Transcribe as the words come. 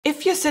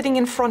If you're sitting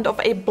in front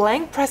of a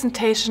blank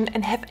presentation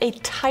and have a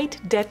tight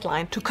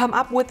deadline to come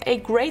up with a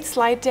great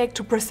slide deck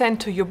to present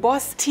to your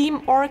boss,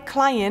 team or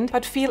client,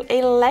 but feel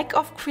a lack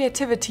of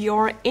creativity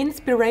or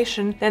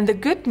inspiration, then the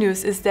good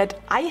news is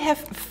that I have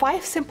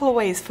 5 simple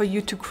ways for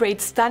you to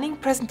create stunning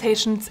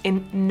presentations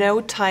in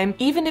no time,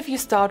 even if you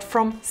start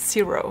from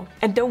zero.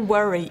 And don't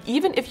worry,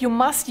 even if you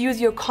must use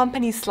your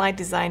company's slide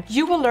design,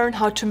 you will learn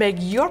how to make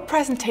your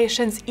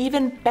presentations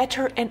even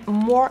better and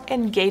more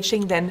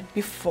engaging than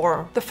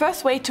before. The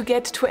first way to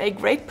get to a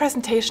great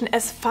presentation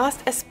as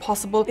fast as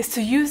possible is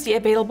to use the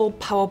available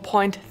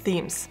PowerPoint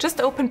themes. Just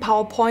open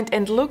PowerPoint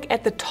and look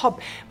at the top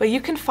where you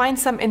can find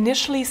some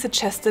initially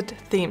suggested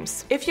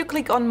themes. If you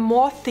click on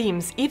more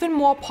themes, even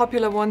more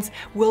popular ones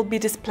will be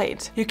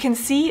displayed. You can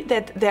see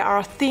that there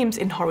are themes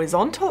in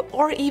horizontal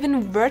or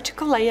even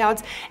vertical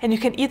layouts, and you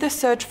can either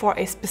search for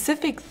a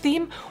specific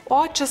theme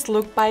or just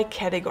look by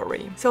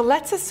category. So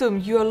let's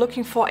assume you are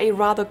looking for a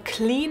rather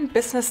clean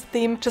business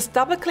theme. Just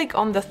double click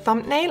on the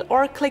thumbnail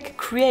or click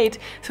create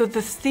so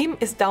the theme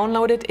is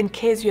downloaded in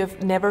case you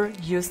have never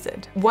used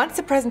it. Once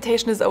the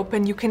presentation is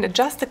open, you can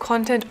adjust the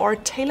content or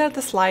tailor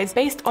the slides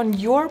based on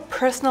your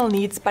personal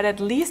needs, but at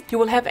least you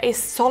will have a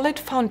solid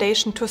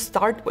foundation to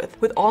start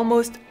with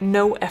almost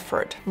no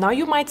effort. Now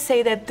you might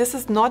say that this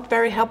is not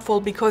very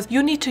helpful because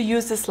you need to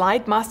use the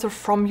slide master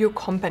from your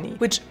company,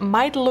 which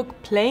might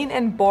look plain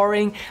and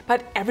boring,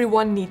 but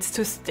everyone needs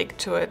to stick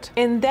to it.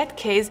 In that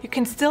case, you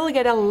can still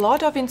get a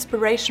lot of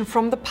inspiration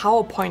from the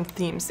PowerPoint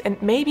themes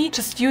and maybe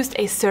just use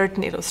a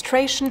certain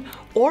illustration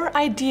or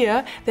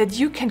idea that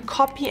you can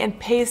copy and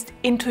paste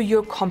into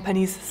your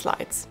company's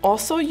slides.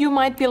 Also, you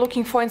might be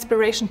looking for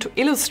inspiration to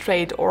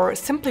illustrate or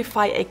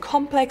simplify a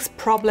complex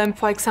problem,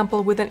 for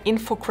example, with an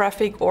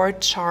infographic or a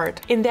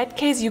chart. In that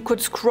case, you could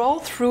scroll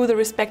through the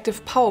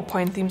respective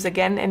PowerPoint themes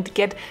again and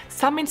get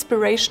some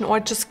inspiration, or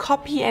just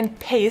copy and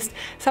paste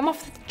some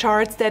of the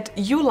charts that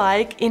you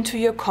like into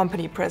your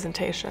company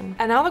presentation.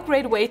 Another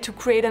great way to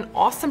create an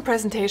awesome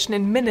presentation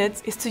in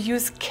minutes is to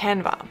use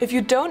Canva. If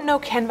you don't know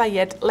Canva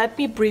yet, let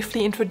me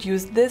briefly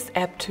introduce this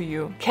app to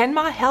you.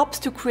 Canva helps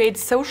to create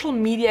social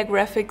media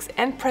graphics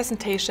and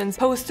presentations,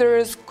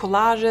 posters,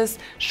 collages,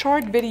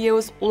 short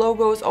videos,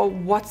 logos, or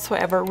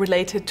whatsoever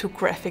related to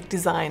graphic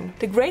design.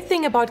 The great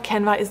thing about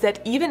Canva is that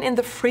even in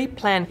the free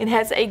plan, it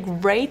has a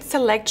great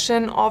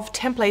selection of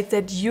templates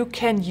that you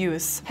can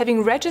use.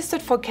 Having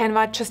registered for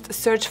Canva, just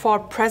search for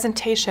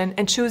presentation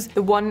and choose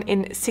the one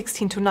in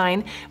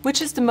 16:9,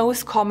 which is the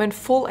most common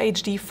full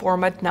HD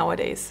format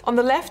nowadays. On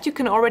the left, you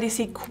can already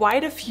see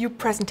quite a few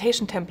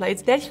presentation templates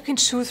that you can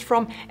choose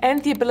from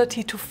and the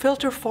ability to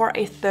filter for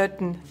a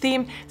certain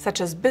theme,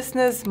 such as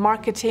business,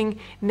 marketing,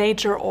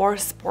 nature, or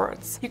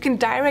sports. You can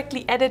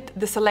directly edit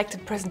the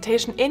selected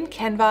presentation in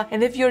Canva,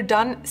 and if you're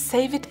done,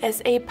 save it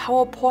as a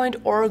PowerPoint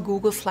or a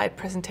Google slide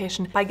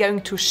presentation by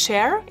going to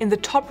Share in the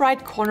top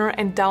right corner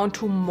and down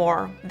to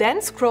More.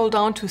 Then scroll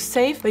down to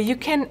Save, where you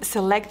can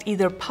select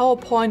either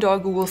PowerPoint or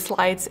Google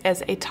Slides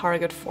as a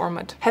target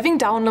format. Having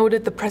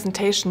downloaded the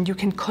presentation, you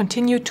can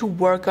continue to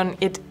work on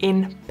it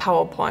in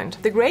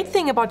PowerPoint. The great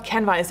thing about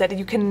Canva is that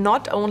you can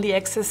not only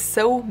access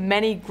so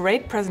many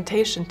great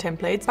presentation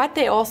templates, but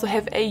they also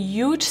have a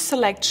huge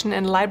selection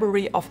and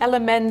library of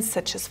elements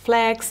such as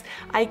flags,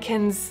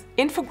 icons,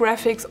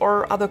 infographics,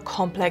 or other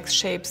complex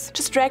shapes.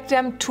 Just drag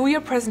them to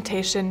your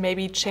presentation,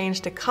 maybe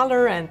change the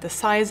color and the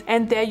size,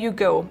 and there you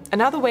go.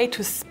 Another way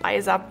to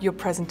spice up your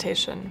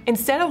presentation.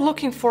 Instead of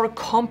looking for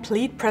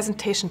complete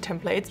presentation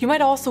templates, you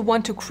might also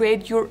want to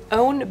create your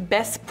own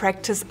best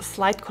practice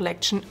slide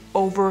collection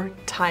over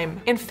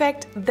time. In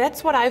fact,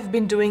 that's what I've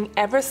been doing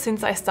ever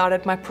since I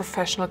started my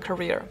professional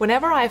career.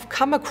 Whenever I've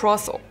come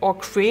across or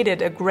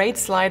created a great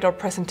slide or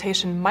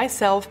presentation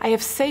myself, I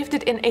have saved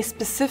it in a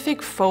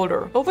specific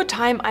folder. Over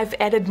time, I've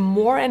added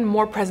more and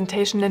more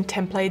presentation and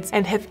templates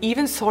and have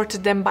even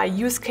sorted them by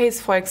use case,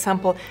 for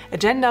example,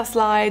 agenda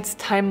slides,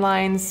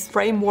 timelines,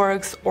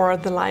 frameworks, or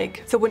the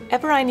like. So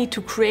whenever I need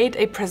to create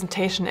a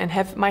presentation and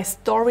have my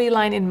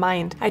storyline in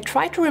mind, I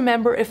try to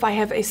remember if I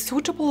have a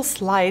suitable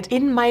slide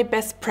in my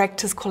best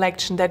practice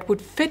collection that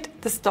would fit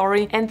the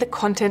story and the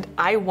content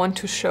I want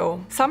to show.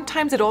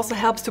 Sometimes it also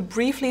helps to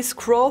briefly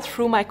scroll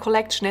through my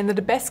collection, and in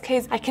the best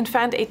case, I can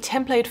find a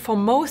template for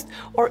most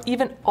or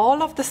even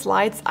all of the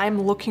slides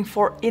I'm looking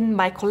for in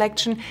my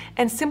collection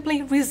and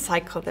simply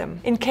recycle them.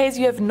 In case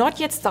you have not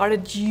yet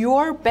started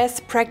your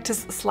best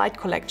practice slide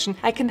collection,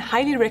 I can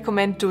highly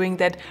recommend doing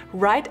that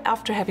right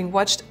after having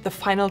watched the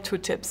final 2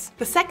 tips.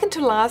 The second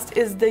to last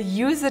is the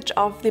usage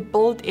of the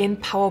built-in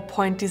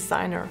PowerPoint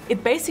Designer.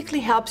 It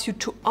basically helps you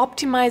to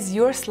optimize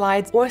your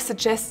slides or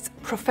suggests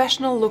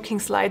professional looking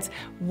slides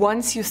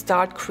once you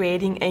start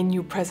creating a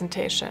new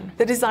presentation.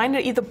 The designer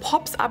either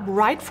pops up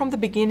right from the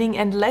beginning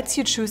and lets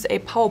you choose a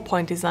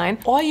PowerPoint design,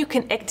 or you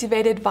can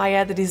activate it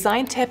via the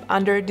Design tab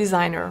under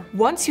Designer.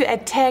 Once you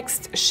add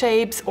text,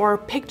 shapes, or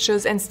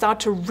pictures and start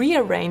to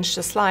rearrange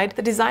the slide,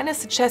 the designer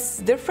suggests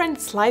different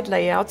slide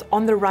layouts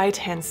on the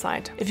right-hand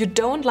side. If you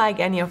don't like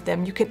any of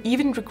them, you can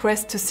even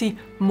request to see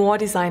more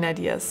design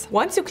ideas.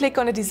 Once you click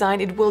on a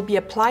design, it will be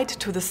applied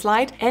to the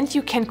slide and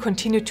you can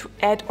continue to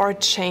add or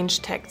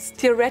change text.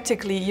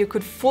 Theoretically, you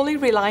could fully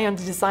rely on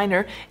the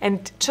designer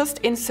and just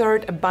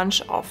insert a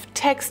bunch of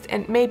text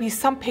and maybe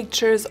some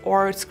pictures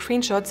or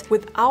screenshots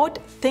without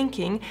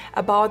thinking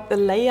about the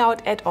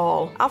layout at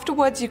all.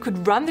 Afterwards, you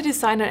could run the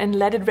designer and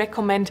let it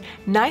recommend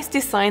nice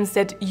designs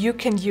that you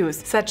can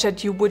use, such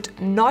that you would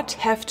not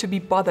have to be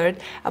bothered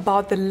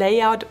about the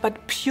layout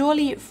but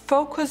purely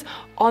focus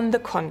on the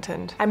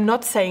content. I'm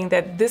not saying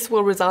that this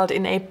will result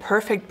in a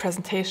perfect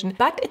presentation,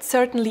 but it's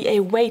certainly a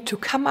way to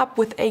come up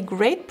with a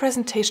great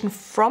presentation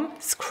from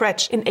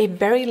scratch in a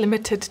very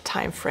limited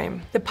time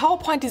frame. The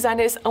PowerPoint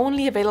Designer is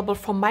only available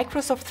for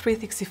Microsoft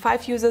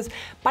 365 users,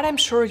 but I'm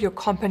sure your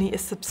company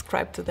is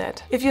subscribed to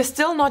that. If you're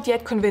still not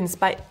yet convinced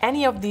by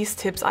any of these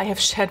tips I have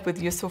shared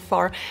with you so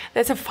far,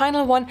 there's a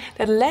final one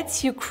that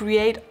lets you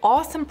create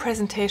awesome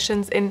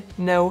presentations in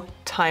no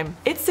time.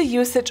 It's the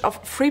usage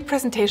of free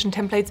presentation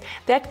templates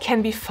that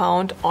can be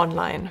found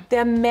online. There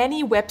are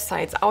many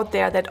websites out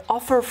there that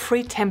offer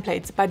free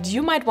templates, but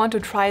you might want to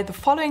try the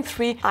following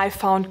three I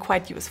found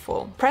quite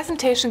useful: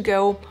 Presentation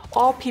Go,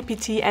 All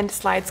PPT, and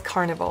Slides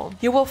Carnival.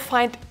 You will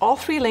find all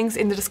three links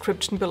in the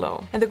description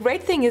below. And the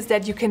great thing is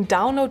that you can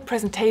download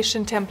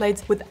presentation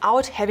templates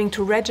without having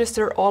to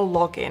register or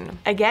log in.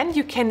 Again,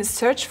 you can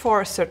search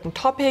for certain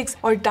topics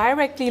or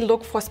directly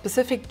look for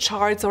specific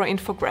charts or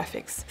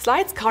infographics.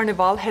 Slides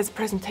Carnival has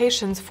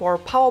presentations for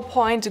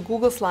PowerPoint,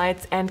 Google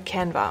Slides, and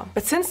Canva.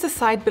 But since the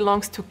site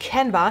belongs to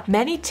Canva,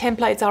 many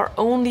templates are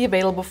only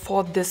available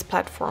for this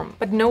platform.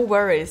 But no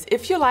worries,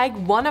 if you like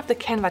one of the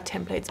Canva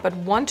templates but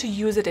want to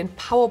use it in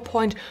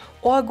PowerPoint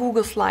or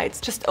Google Slides,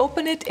 just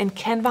open it in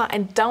Canva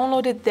and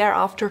download it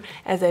thereafter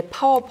as a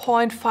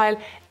PowerPoint file,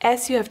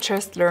 as you have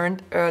just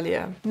learned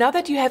earlier. Now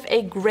that you have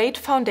a great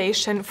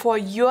foundation for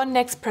your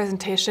next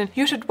presentation,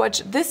 you should watch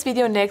this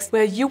video next,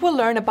 where you will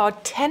learn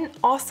about 10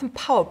 awesome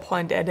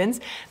PowerPoint add-ins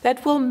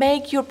that will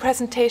make your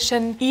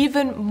presentation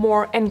even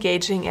more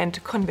engaging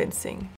and convincing.